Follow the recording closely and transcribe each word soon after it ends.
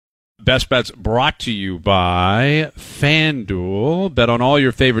Best Bets brought to you by FanDuel. Bet on all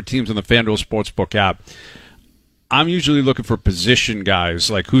your favorite teams on the FanDuel Sportsbook app. I'm usually looking for position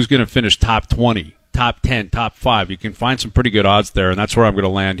guys, like who's going to finish top 20, top 10, top 5. You can find some pretty good odds there, and that's where I'm going to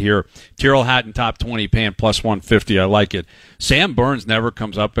land here. Tyrrell Hatton, top 20, paying plus 150. I like it. Sam Burns never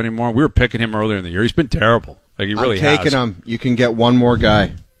comes up anymore. We were picking him earlier in the year. He's been terrible. Like he really has. I'm taking him. You can get one more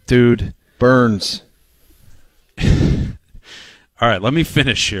guy. Dude. Burns. All right, let me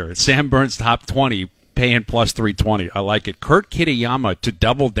finish here. Sam Burns, top 20, paying plus 320. I like it. Kurt Kitayama to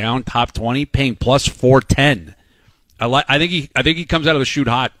double down, top 20, paying plus 410. I think he comes out of the chute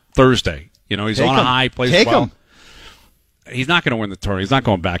hot Thursday. You know, he's on a high, plays well. Take him. He's not going to win the tournament. He's not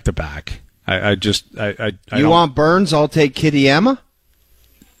going back to back. You want Burns? I'll take Kitayama.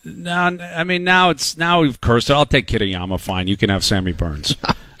 No, I mean now we've cursed it. I'll take Kitayama. Fine, you can have Sammy Burns.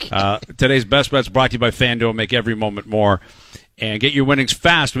 Today's Best Bets brought to you by FanDuel. Make every moment more, and get your winnings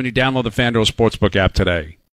fast when you download the FanDuel Sportsbook app today.